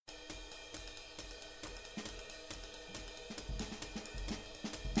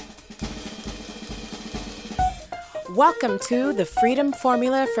Welcome to the Freedom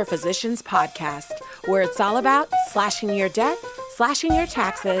Formula for Physicians podcast, where it's all about slashing your debt, slashing your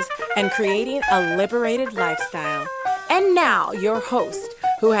taxes, and creating a liberated lifestyle. And now, your host,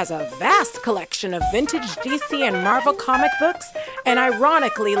 who has a vast collection of vintage DC and Marvel comic books, and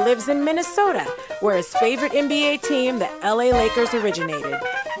ironically lives in Minnesota, where his favorite NBA team, the LA Lakers, originated,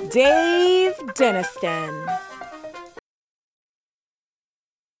 Dave Deniston.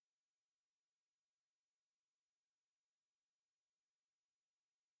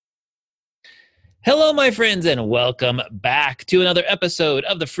 Hello, my friends, and welcome back to another episode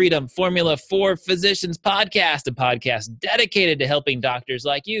of the Freedom Formula for Physicians podcast, a podcast dedicated to helping doctors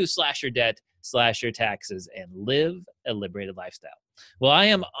like you slash your debt, slash your taxes, and live a liberated lifestyle. Well, I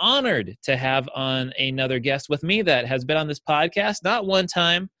am honored to have on another guest with me that has been on this podcast, not one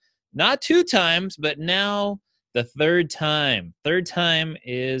time, not two times, but now the third time. Third time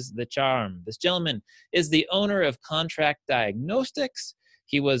is the charm. This gentleman is the owner of Contract Diagnostics.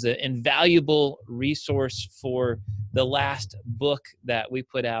 He was an invaluable resource for the last book that we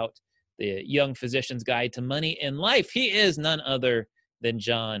put out, The Young Physician's Guide to Money in Life. He is none other than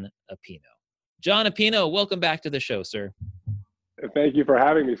John Appino. John Appino, welcome back to the show, sir. Thank you for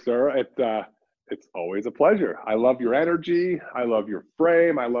having me, sir. It's always a pleasure. I love your energy. I love your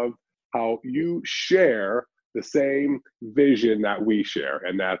frame. I love how you share the same vision that we share,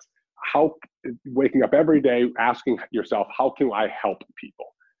 and that's how waking up every day asking yourself, how can I help people?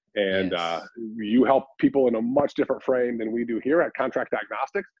 And Yes. You help people in a much different frame than we do here at Contract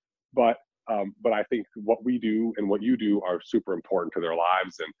Diagnostics, but I think what we do and what you do are super important to their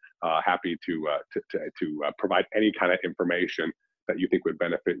lives, and happy to provide any kind of information that you think would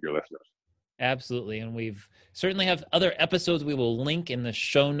benefit your listeners. Absolutely. And we've certainly have other episodes we will link in the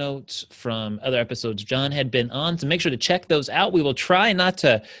show notes from other episodes John had been on. So make sure to check those out. We will try not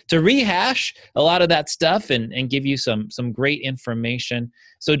to rehash a lot of that stuff and give you some great information.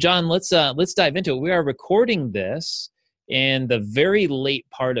 So John, let's dive into it. We are recording this in the very late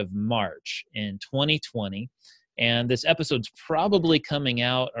part of March in 2020. And this episode's probably coming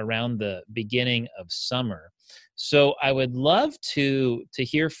out around the beginning of summer. So I would love to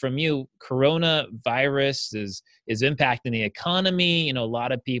hear from you. Coronavirus is impacting the economy. You know, a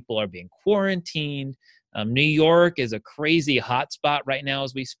lot of people are being quarantined. New York is a crazy hotspot right now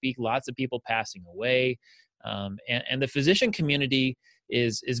as we speak. Lots of people passing away. And the physician community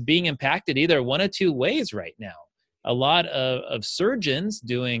is being impacted either one of two ways right now. A lot of surgeons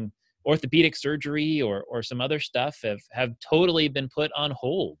doing orthopedic surgery or some other stuff have totally been put on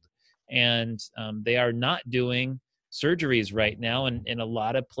hold. And they are not doing surgeries right now in a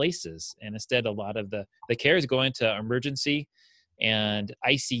lot of places. And instead, a lot of the care is going to emergency and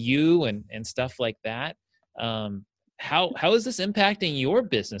ICU and stuff like that. How is this impacting your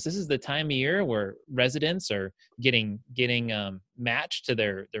business? This is the time of year where residents are getting matched to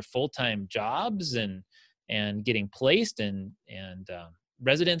their full-time jobs and getting placed and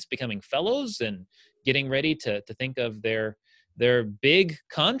residents becoming fellows and getting ready to think of their big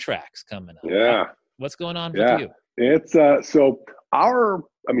contracts coming up. Yeah. What's going on with you? It's so our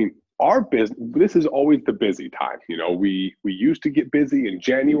business, this is always the busy time. You know, we used to get busy in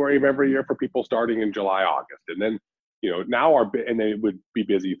January of every year for people starting in July, August. And then, you know, now and then it would be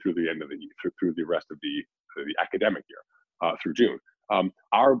busy through the end of the year, through the rest of the academic year, through June.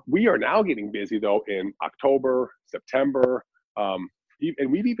 We are now getting busy though in October, September,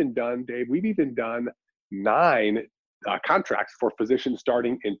 and we've even done 9 contracts for physicians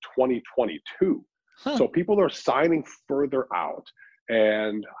starting in 2022. Huh. So people are signing further out.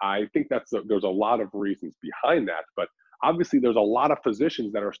 And I think there's a lot of reasons behind that. But obviously there's a lot of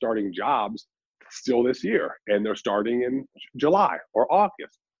physicians that are starting jobs still this year, and they're starting in July or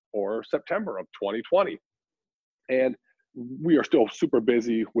August or September of 2020. And we are still super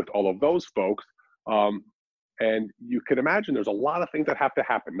busy with all of those folks. And you can imagine there's a lot of things that have to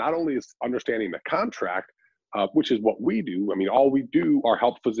happen. Not only is understanding the contract, which is what we do. I mean, all we do are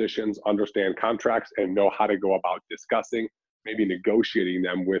help physicians understand contracts and know how to go about discussing, maybe negotiating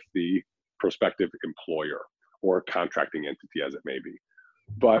them with the prospective employer or contracting entity as it may be.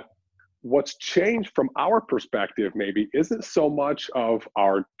 But what's changed from our perspective maybe isn't so much of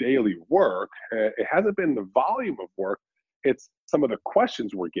our daily work. It hasn't been the volume of work. It's some of the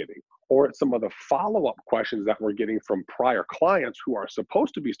questions we're getting, or it's some of the follow-up questions that we're getting from prior clients who are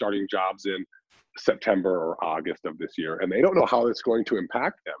supposed to be starting jobs in September or August of this year, and they don't know how it's going to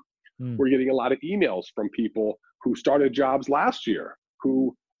impact them. We're getting a lot of emails from people who started jobs last year,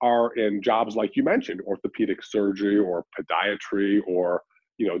 who are in jobs like you mentioned, orthopedic surgery or podiatry or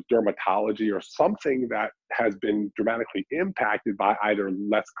dermatology or something that has been dramatically impacted by either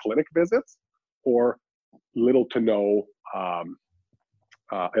less clinic visits or little to no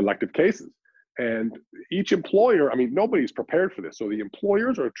elective cases. And each employer, I mean, nobody's prepared for this. So the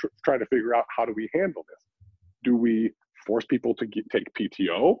employers are trying to figure out, how do we handle this? Do we force people to take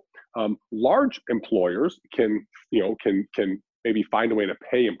PTO? Large employers can maybe find a way to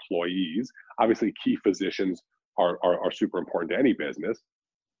pay employees. Obviously, key physicians are super important to any business.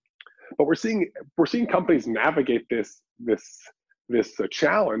 But we're seeing companies navigate this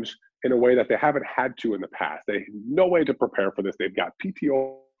challenge in a way that they haven't had to in the past. They have no way to prepare for this. They've got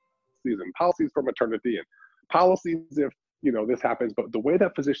PTO and policies for maternity and policies if this happens. But the way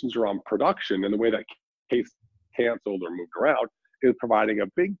that physicians are on production and the way that case canceled or moved around is providing a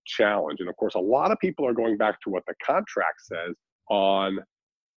big challenge. And of course, a lot of people are going back to what the contract says on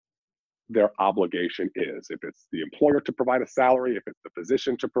their obligation is. If it's the employer to provide a salary, if it's the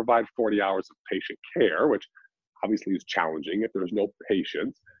physician to provide 40 hours of patient care, which obviously is challenging if there's no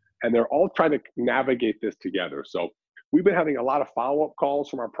patients, and they're all trying to navigate this together. So we've been having a lot of follow-up calls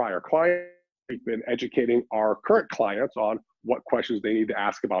from our prior clients. We've been educating our current clients on what questions they need to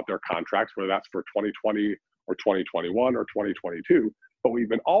ask about their contracts, whether that's for 2020 or 2021 or 2022. But we've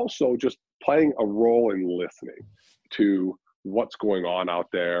been also just playing a role in listening to what's going on out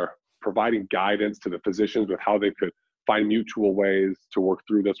there, providing guidance to the physicians with how they could find mutual ways to work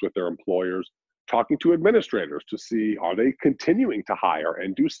through this with their employers, talking to administrators to see, are they continuing to hire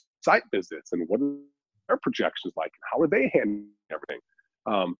and do site visits, and what are their projections like, and how are they handling everything?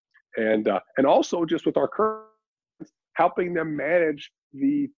 And also just with our current, helping them manage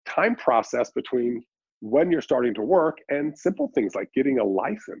the time process between when you're starting to work and simple things like getting a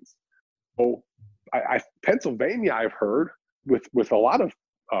license. So Pennsylvania, I've heard with a lot of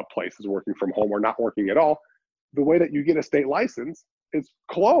places working from home or not working at all, the way that you get a state license is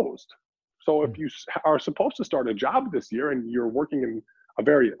closed. So if you are supposed to start a job this year and you're working in a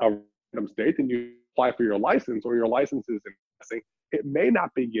random state and you apply for your license, or your license is missing, it may not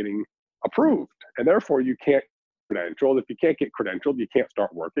be getting approved, and therefore you can't get credentialed. If you can't get credentialed, you can't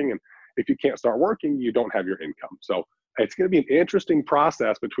start working, and if you can't start working, you don't have your income. So it's going to be an interesting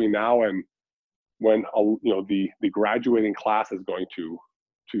process between now and when the graduating class is going to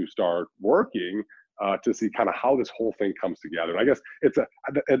start working, to see kind of how this whole thing comes together. And I guess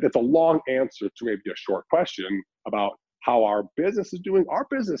it's a long answer to maybe a short question about how our business is doing. Our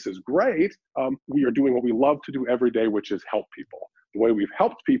business is great. We are doing what we love to do every day, which is help people. The way we've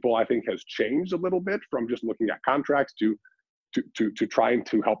helped people, I think, has changed a little bit from just looking at contracts to trying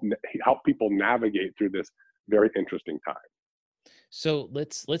to help people navigate through this very interesting time. So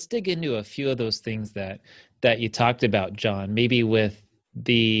let's dig into a few of those things that you talked about, John, maybe with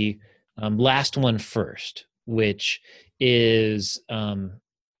the last one first, which is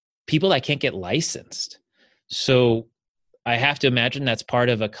people that can't get licensed. So I have to imagine that's part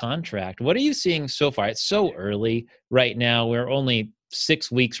of a contract. What are you seeing so far? It's so early right now. We're only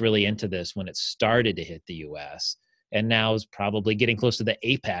 6 weeks really into this when it started to hit the U.S. and now is probably getting close to the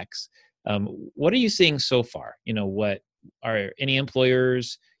apex. What are you seeing so far? What are any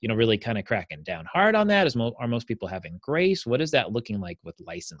employers, really kind of cracking down hard on that? Are most people having grace? What is that looking like with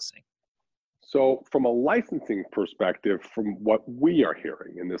licensing? So from a licensing perspective, from what we are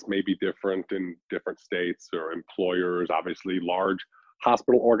hearing, and this may be different in different states or employers, obviously large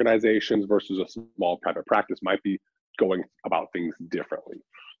hospital organizations versus a small private practice might be going about things differently.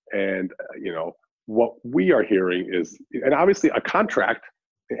 And, what we are hearing is, and obviously a contract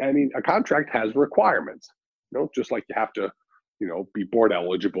has requirements, just like you have to, be board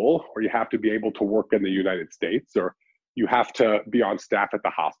eligible, or you have to be able to work in the United States, or you have to be on staff at the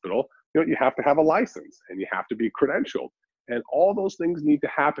hospital. You have to have a license and you have to be credentialed, and all those things need to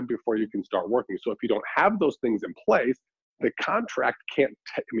happen before you can start working. So if you don't have those things in place, the contract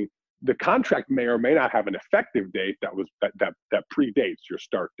the contract may or may not have an effective date that predates your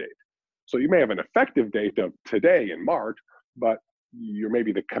start date. So you may have an effective date of today in March, but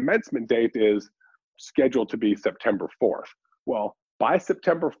maybe the commencement date is scheduled to be September 4th. Well, by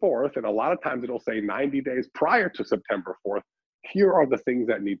September 4th, and a lot of times it'll say 90 days prior to September 4th, here are the things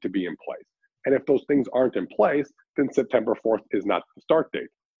that need to be in place. And if those things aren't in place, then September 4th is not the start date.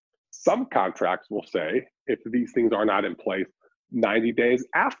 Some contracts will say, if these things are not in place 90 days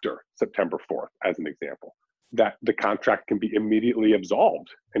after September 4th, as an example, that the contract can be immediately absolved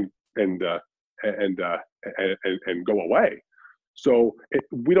and go away. So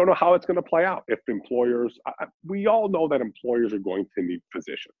we don't know how it's going to play out. If employers, we all know that employers are going to need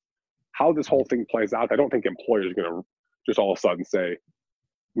physicians. How this whole thing plays out, I don't think employers are going to just all of a sudden say,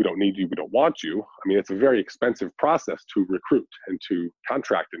 we don't need you, we don't want you. I mean, it's a very expensive process to recruit and to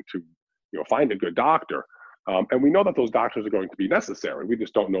contract and to find a good doctor. And we know that those doctors are going to be necessary. We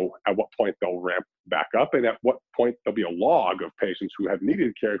just don't know at what point they'll ramp back up and at what point there'll be a log of patients who have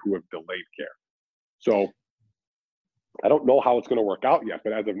needed care, who have delayed care. So I don't know how it's going to work out yet,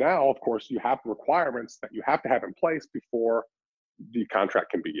 but as of now, of course, you have requirements that you have to have in place before the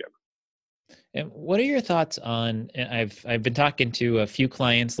contract can begin. And what are your thoughts on, and I've been talking to a few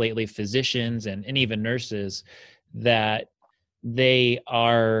clients lately, physicians and even nurses, that they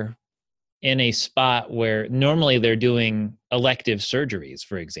are in a spot where normally they're doing elective surgeries,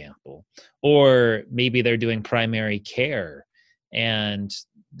 for example, or maybe they're doing primary care and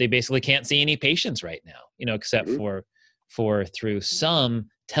they basically can't see any patients right now, except for through some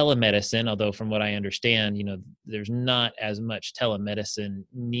telemedicine, although from what I understand, there's not as much telemedicine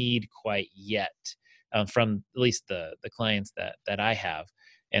need quite yet from at least the clients that I have.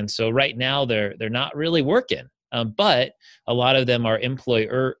 And so right now they're not really working. But a lot of them are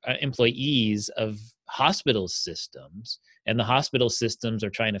employees of hospital systems, and the hospital systems are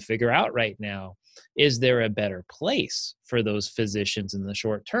trying to figure out right now, is there a better place for those physicians in the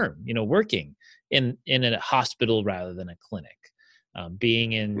short term, working in a hospital rather than a clinic,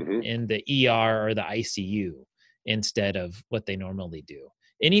 being in the ER or the ICU instead of what they normally do.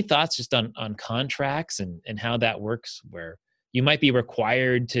 Any thoughts just on contracts and how that works, where you might be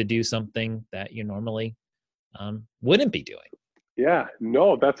required to do something that you normally wouldn't be doing? Yeah,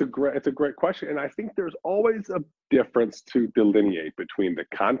 no, it's a great question. And I think there's always a difference to delineate between the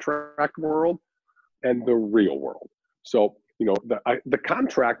contract world and the real world. So, the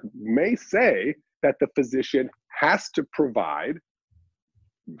contract may say that the physician has to provide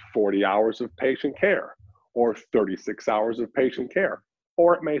 40 hours of patient care or 36 hours of patient care,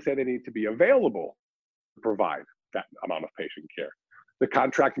 or it may say they need to be available to provide that amount of patient care. The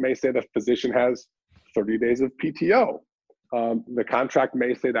contract may say the physician has 30 days of PTO. The contract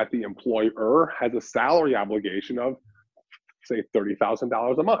may say that the employer has a salary obligation of, say,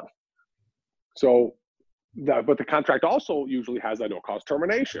 $30,000 a month. So, but the contract also usually has a no-cause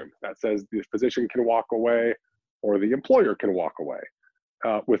termination that says the physician can walk away or the employer can walk away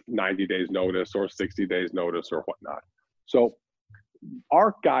with 90 days notice or 60 days notice or whatnot. So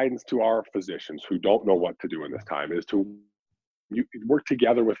our guidance to our physicians who don't know what to do in this time is to work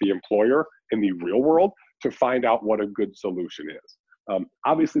together with the employer in the real world to find out what a good solution is.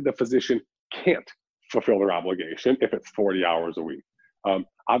 Obviously, the physician can't fulfill their obligation if it's 40 hours a week.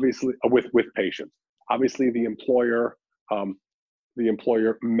 Obviously, with patients. Obviously, the employer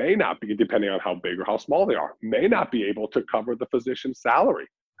may not be, depending on how big or how small they are, may not be able to cover the physician's salary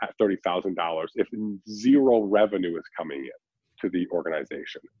at $30,000 if zero revenue is coming in to the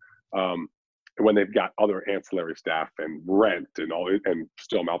organization. When they've got other ancillary staff and rent and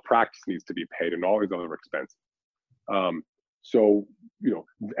still malpractice needs to be paid and all these other expenses. So,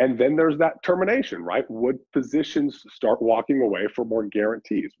 and then there's that termination, right? Would physicians start walking away for more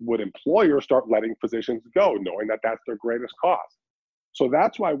guarantees? Would employers start letting physicians go, knowing that that's their greatest cost? So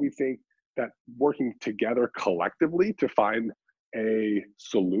that's why we think that working together collectively to find a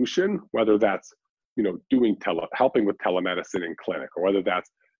solution, whether that's, helping with telemedicine in clinic, or whether that's,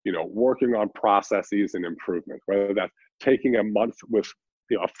 working on processes and improvements, whether that's taking a month with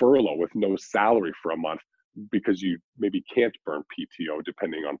a furlough with no salary for a month because you maybe can't burn PTO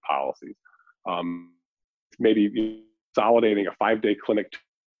depending on policies. Maybe consolidating a 5-day clinic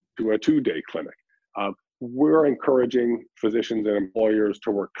to a 2-day clinic. We're encouraging physicians and employers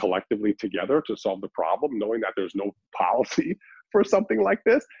to work collectively together to solve the problem, knowing that there's no policy for something like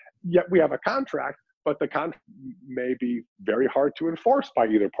this. Yet we have a contract, but the contract may be very hard to enforce by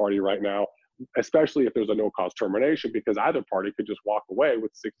either party right now, especially if there's a no-cause termination, because either party could just walk away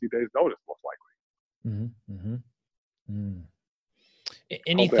with 60 days notice, most likely.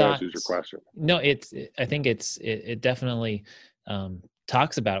 Any Hope that thoughts? answers your question. No, I think it definitely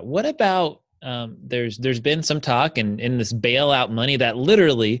talks about it. What about there's been some talk in this bailout money that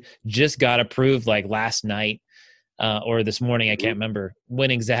literally just got approved like last night or this morning. I can't remember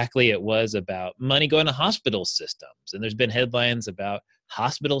when exactly it was, about money going to hospital systems. And there's been headlines about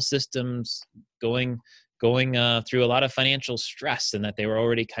hospital systems going through a lot of financial stress, and that they were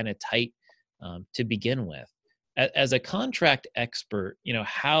already kind of tight to begin with. As a contract expert,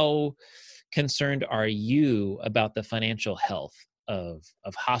 how concerned are you about the financial health of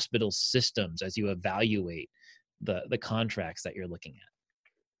hospital systems as you evaluate the contracts that you're looking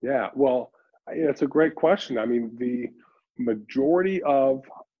at? Yeah, well, it's a great question. I mean, the majority of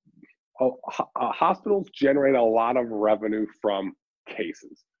hospitals generate a lot of revenue from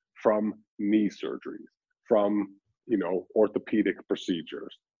cases, from knee surgeries, from orthopedic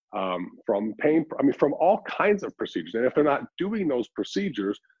procedures, from pain. From all kinds of procedures. And if they're not doing those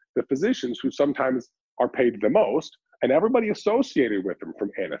procedures, the physicians, who sometimes are paid the most, and everybody associated with them, from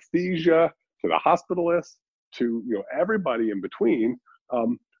anesthesia to the hospitalists to everybody in between,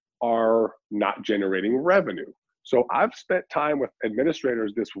 are not generating revenue. So I've spent time with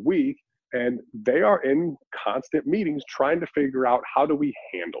administrators this week, and they are in constant meetings trying to figure out, how do we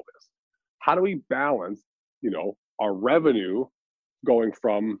handle this? How do we balance, our revenue going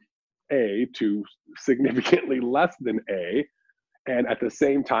from A to significantly less than A, and at the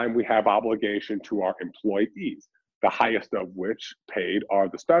same time we have obligation to our employees, the highest of which paid are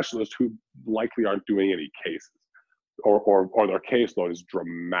the specialists, who likely aren't doing any cases, or their caseload is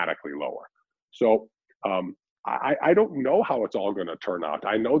dramatically lower. So I don't know how it's all going to turn out.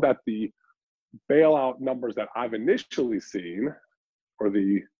 I know that the bailout numbers that I've initially seen, or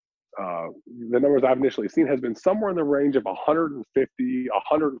the numbers I've initially seen, has been somewhere in the range of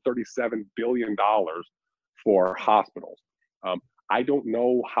 137 billion dollars for hospitals. I don't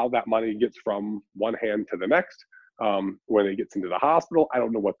know how that money gets from one hand to the next. When it gets into the hospital, I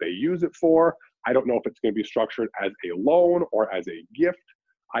don't know what they use it for. I don't know if it's going to be structured as a loan or as a gift.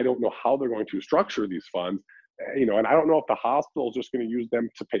 I don't know how they're going to structure these funds, and I don't know if the hospital is just going to use them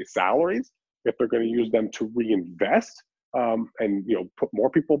to pay salaries, if they're going to use them to reinvest, and put more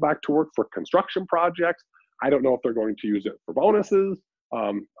people back to work for construction projects. I don't know if they're going to use it for bonuses,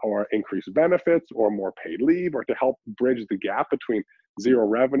 or increase benefits, or more paid leave, or to help bridge the gap between zero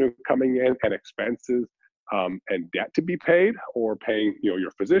revenue coming in and expenses, and debt to be paid, or paying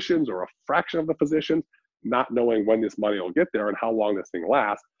your physicians or a fraction of the physicians, not knowing when this money will get there and how long this thing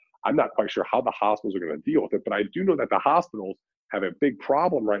lasts. I'm not quite sure how the hospitals are going to deal with it, but I do know that the hospitals have a big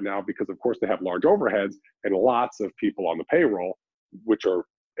problem right now, because of course they have large overheads and lots of people on the payroll, which are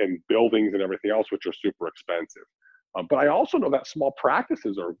in buildings and everything else, which are super expensive. But I also know that small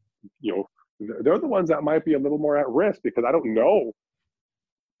practices are, they're the ones that might be a little more at risk, because I don't know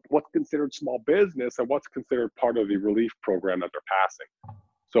what's considered small business and what's considered part of the relief program that they're passing.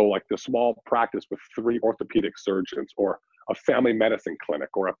 So like the small practice with 3 orthopedic surgeons, or a family medicine clinic,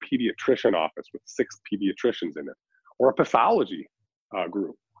 or a pediatrician office with 6 pediatricians in it, or a pathology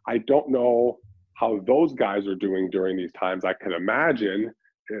group. I don't know how those guys are doing during these times. I can imagine,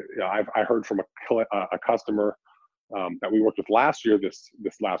 I heard from a customer that we worked with last year, this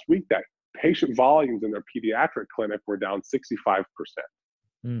last week, that patient volumes in their pediatric clinic were down 65%.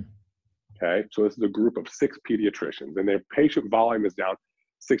 Okay, so this is a group of 6 pediatricians, and their patient volume is down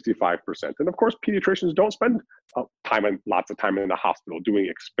 65%. And of course, pediatricians don't spend lots of time in the hospital doing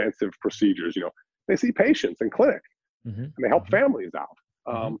expensive procedures. They see patients in clinic, and they help families out.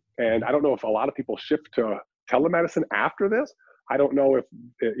 And I don't know if a lot of people shift to telemedicine after this. I don't know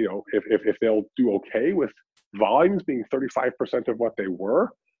if they'll do okay with volumes being 35% of what they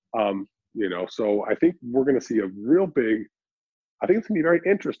were. So I think we're going to see a real big. I think it's going to be very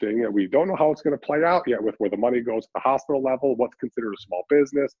interesting, and we don't know how it's going to play out yet, with where the money goes at the hospital level, what's considered a small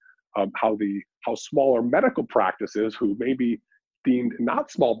business, how smaller medical practices, who may be deemed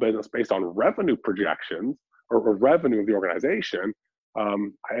not small business based on revenue projections or revenue of the organization.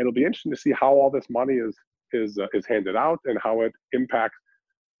 It'll be interesting to see how all this money is handed out, and how it impacts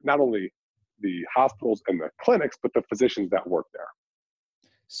not only the hospitals and the clinics, but the physicians that work there.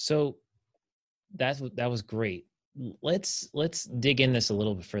 So that was great. Let's dig in this a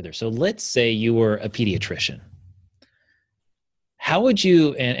little bit further. So let's say you were a pediatrician. How would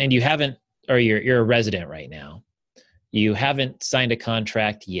you, and you haven't, or you're a resident right now, you haven't signed a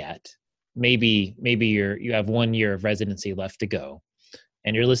contract yet. Maybe you have 1 year of residency left to go,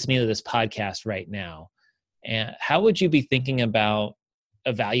 and you're listening to this podcast right now. And how would you be thinking about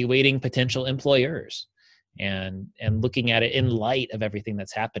evaluating potential employers and looking at it in light of everything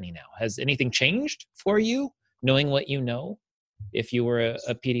that's happening now? Has anything changed for you, knowing what you know, if you were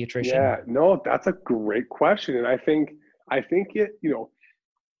a pediatrician? Yeah, no, that's a great question. And I think it,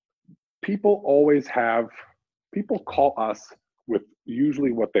 people call us with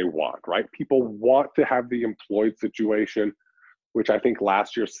usually what they want, right? People want to have the employed situation, which I think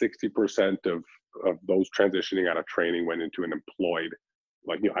last year, 60% of those transitioning out of training went into an employed.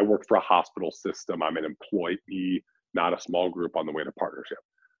 I work for a hospital system. I'm an employee, not a small group on the way to partnership.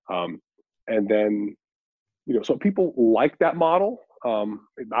 And then, so people like that model.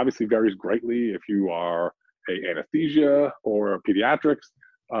 It obviously varies greatly if you are a anesthesia or a pediatrics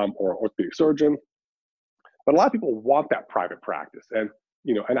or orthopedic surgeon. But a lot of people want that private practice. And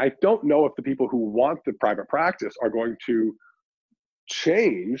I don't know if the people who want the private practice are going to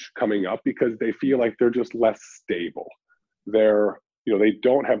change coming up, because they feel like they're just less stable. They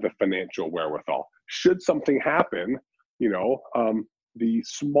don't have the financial wherewithal. Should something happen, the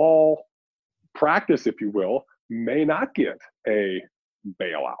small practice, if you will, may not get a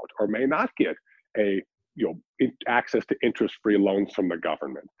bailout, or may not get a access to interest-free loans from the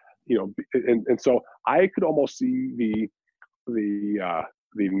government. And so I could almost see the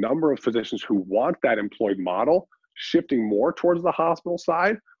number of physicians who want that employed model shifting more towards the hospital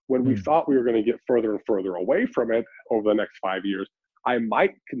side when we thought we were going to get further and further away from it over the next 5 years. I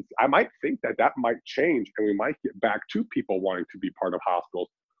might think that might change, and we might get back to people wanting to be part of hospitals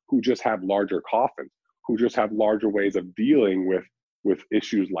who just have larger coffins, who just have larger ways of dealing with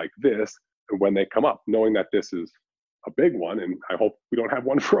issues like this when they come up, knowing that this is a big one, and I hope we don't have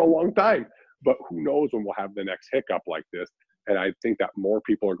one for a long time, but who knows when we'll have the next hiccup like this. And I think that more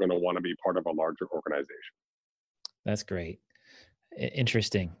people are going to want to be part of a larger organization. That's great.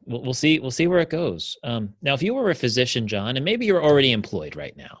 Interesting. We'll see where it goes. Now, if you were a physician, John, and maybe you're already employed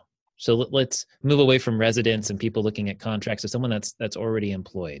right now, so let's move away from residents and people looking at contracts to someone that's already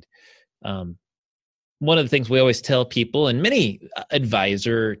employed. One of the things we always tell people, and many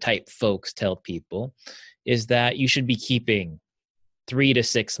advisor type folks tell people, is that you should be keeping 3 to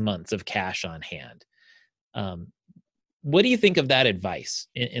 6 months of cash on hand. What do you think of that advice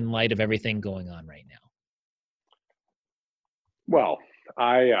in light of everything going on right now? Well,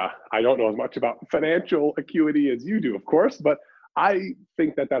 I don't know as much about financial acuity as you do, of course, but I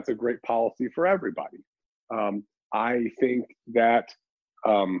think that that's a great policy for everybody. I think that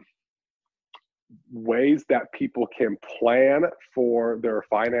ways that people can plan for their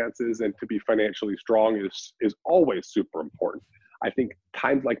finances and to be financially strong is always super important. I think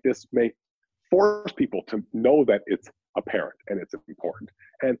times like this may force people to know that it's apparent and it's important.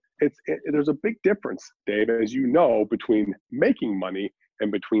 And there's a big difference, Dave, as you know, between making money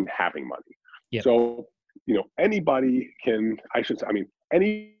and between having money. Yep. So, anybody can,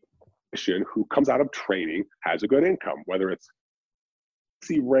 any physician who comes out of training has a good income, whether it's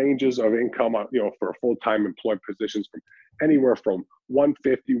ranges of income, for full-time employed positions from anywhere from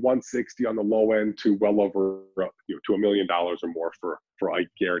 150, 160 on the low end to well over to $1 million or more for a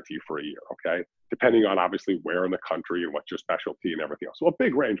guarantee for a year. Okay, depending on obviously where in the country and what your specialty and everything else. So a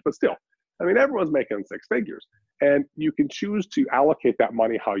big range, but still, everyone's making 6 figures, and you can choose to allocate that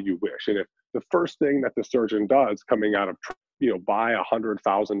money how you wish. And if the first thing that the surgeon does coming out of buy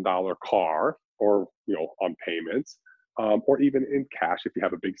 $100,000 car or on payments. Or even in cash if you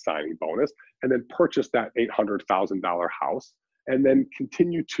have a big signing bonus, and then purchase that $800,000 house, and then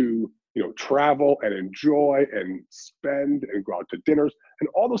continue to travel and enjoy and spend and go out to dinners and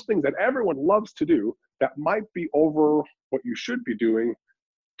all those things that everyone loves to do that might be over what you should be doing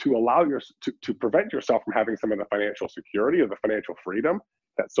to allow to prevent yourself from having some of the financial security or the financial freedom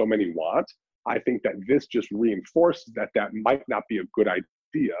that so many want. I think that this just reinforces that might not be a good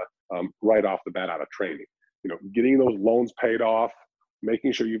idea right off the bat out of training. Getting those loans paid off,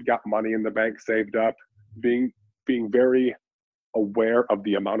 making sure you've got money in the bank saved up, being very aware of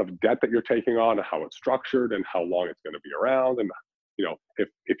the amount of debt that you're taking on and how it's structured and how long it's going to be around. And,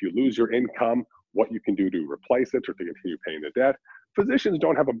 if you lose your income, what you can do to replace it or to continue paying the debt. Physicians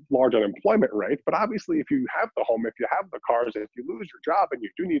don't have a large unemployment rate, but obviously if you have the home, if you have the cars, if you lose your job and you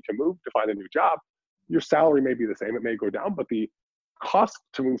do need to move to find a new job, your salary may be the same, it may go down, but the cost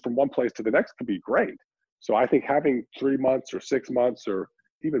to move from one place to the next could be great. So I think having 3 months or 6 months or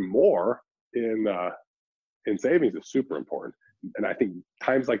even more in savings is super important. And I think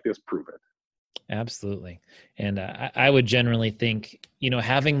times like this prove it. Absolutely. And I would generally think,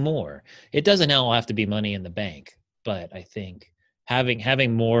 having more, it doesn't all have to be money in the bank, but I think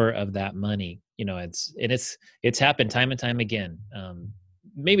having more of that money, it's happened time and time again.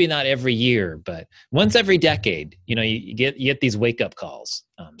 Maybe not every year, but once every decade, you get these wake up calls.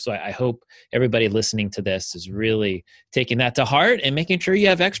 So I hope everybody listening to this is really taking that to heart and making sure you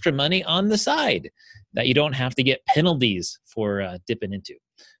have extra money on the side that you don't have to get penalties for dipping into.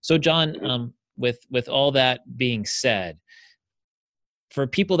 So John, with all that being said, for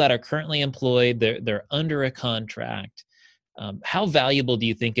people that are currently employed, they're under a contract, how valuable do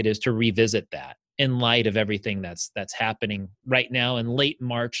you think it is to revisit that in light of everything that's happening right now in late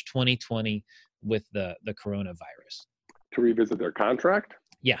March 2020 with the coronavirus? To revisit their contract?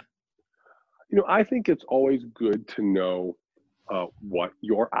 Yeah. I think it's always good to know what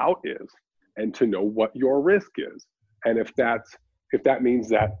your out is and to know what your risk is. And if that means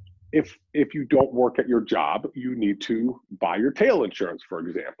that if you don't work at your job, you need to buy your tail insurance, for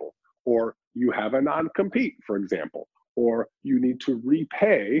example, or you have a non-compete, for example, or you need to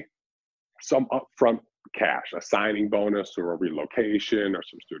repay some upfront cash, a signing bonus or a relocation or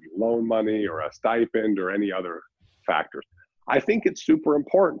some student loan money or a stipend or any other factors. I think it's super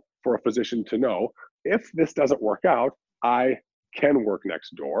important for a physician to know if this doesn't work out, I can work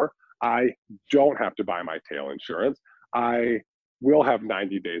next door. I don't have to buy my tail insurance. I will have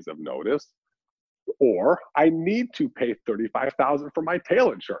 90 days of notice. Or I need to pay $35,000 for my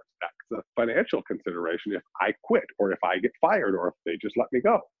tail insurance. That's a financial consideration if I quit, or if I get fired, or if they just let me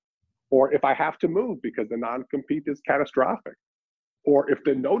go, or if I have to move because the non-compete is catastrophic, or if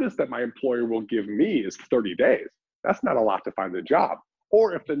the notice that my employer will give me is 30 days. That's not a lot to find a job.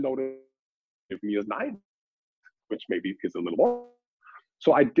 Or if the notice they give me is 9, which maybe is a little more.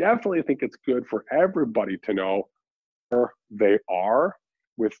 So I definitely think it's good for everybody to know where they are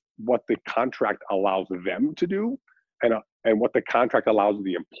with what the contract allows them to do, and what the contract allows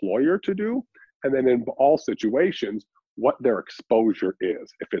the employer to do. And then in all situations, what their exposure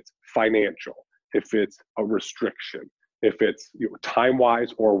is, if it's financial, if it's a restriction, if it's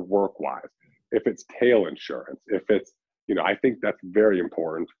time-wise or work-wise, if it's tail insurance, if it's, I think that's very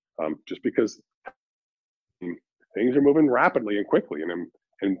important, just because things are moving rapidly and quickly,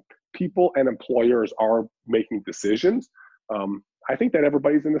 and people and employers are making decisions. I think that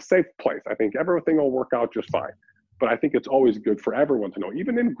everybody's in a safe place. I think everything will work out just fine. But I think it's always good for everyone to know,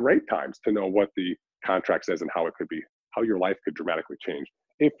 even in great times, to know what the contract says and how it could be, how your life could dramatically change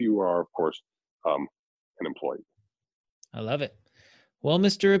if you are, of course, an employee. I love it. Well,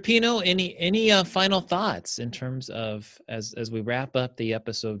 Mr. Appino, any final thoughts in terms of, as we wrap up the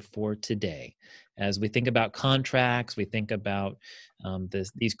episode for today, as we think about contracts, we think about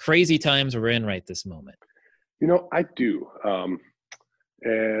these crazy times we're in right this moment? I do,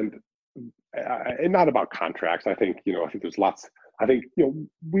 and not about contracts. I think I think there's lots. I think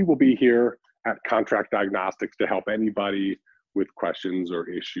we will be here at Contract Diagnostics to help anybody with questions or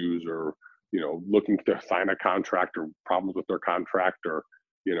issues, or looking to sign a contract, or problems with their contract, or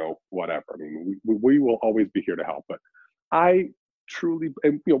whatever. I mean, we will always be here to help. But I truly,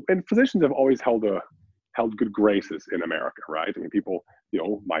 and physicians have always held good graces in America, right? I mean, people,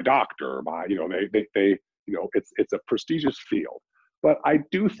 my doctor, they it's a prestigious field. But I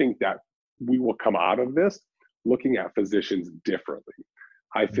do think that we will come out of this looking at physicians differently.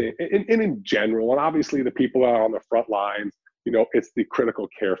 I think, and in general, and obviously the people that are on the front lines, it's the critical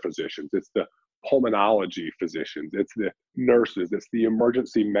care physicians, it's the pulmonology physicians, it's the nurses, it's the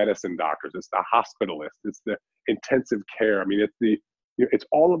emergency medicine doctors, it's the hospitalists, it's the intensive care. I mean, it's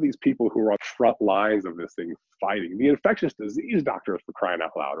all of these people who are on the front lines of this thing fighting. The infectious disease doctors, for crying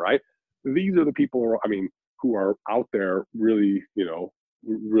out loud, right? These are the people who are out there really,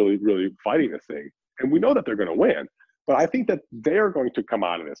 really fighting this thing. And we know that they're going to win. But I think that they're going to come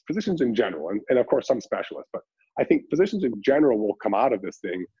out of this, physicians in general, and of course some specialists, but I think physicians in general will come out of this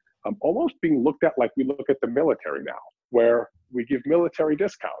thing almost being looked at like we look at the military now, where we give military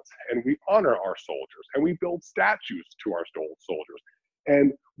discounts and we honor our soldiers and we build statues to our soldiers.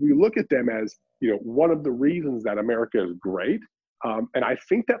 And we look at them as, one of the reasons that America is great. And I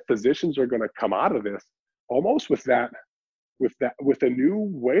think that physicians are going to come out of this almost with a new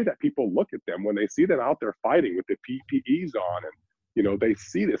way that people look at them when they see them out there fighting with the PPEs on, and they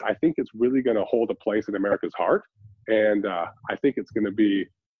see this. I think it's really going to hold a place in America's heart, and I think it's going to be.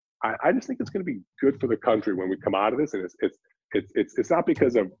 I just think it's going to be good for the country when we come out of this, and it's not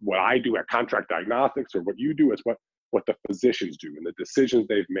because of what I do at Contract Diagnostics or what you do. It's what the physicians do and the decisions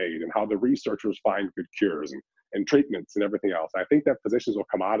they've made and how the researchers find good cures and treatments and everything else. I think that physicians will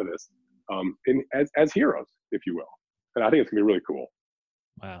come out of this as heroes, if you will. And I think it's going to be really cool.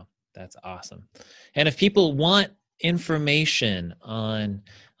 Wow, that's awesome. And if people want information on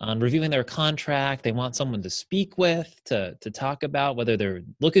reviewing their contract, they want someone to speak with, to talk about whether they're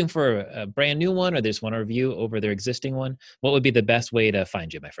looking for a brand new one or they just want to review over their existing one, what would be the best way to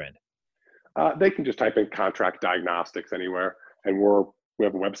find you, my friend? They can just type in Contract Diagnostics anywhere, and we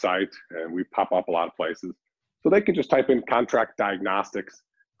have a website, and we pop up a lot of places. So they can just type in Contract Diagnostics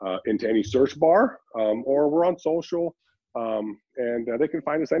into any search bar, or we're on social, and they can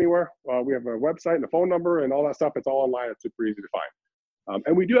find us anywhere. We have a website and a phone number and all that stuff. It's all online. It's super easy to find.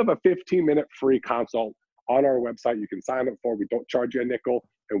 And we do have a 15-minute free consult on our website. You can sign up for. We don't charge you a nickel,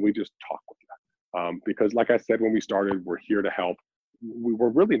 and we just talk with you. Because like I said, when we started, we're here to help. We're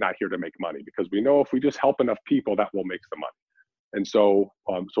really not here to make money, because we know if we just help enough people, that will make some money. And so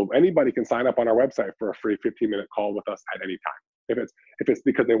anybody can sign up on our website for a free 15-minute call with us at any time. If it's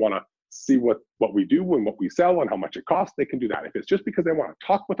because they want to see what we do and what we sell and how much it costs, they can do that. If it's just because they want to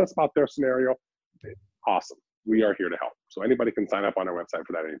talk with us about their scenario, awesome. We are here to help. So anybody can sign up on our website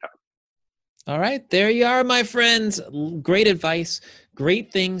for that anytime. All right, there you are, my friends. Great advice,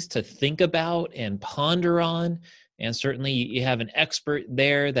 great things to think about and ponder on. And certainly you have an expert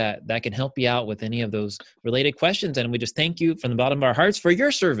there that can help you out with any of those related questions. And we just thank you from the bottom of our hearts for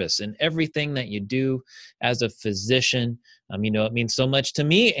your service and everything that you do as a physician. It means so much to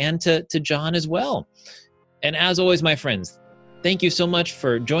me and to John as well. And as always, my friends, Thank you so much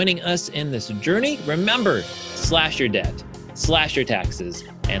for joining us in this journey. Remember, slash your debt, slash your taxes,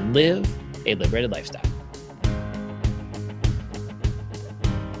 and live a liberated lifestyle.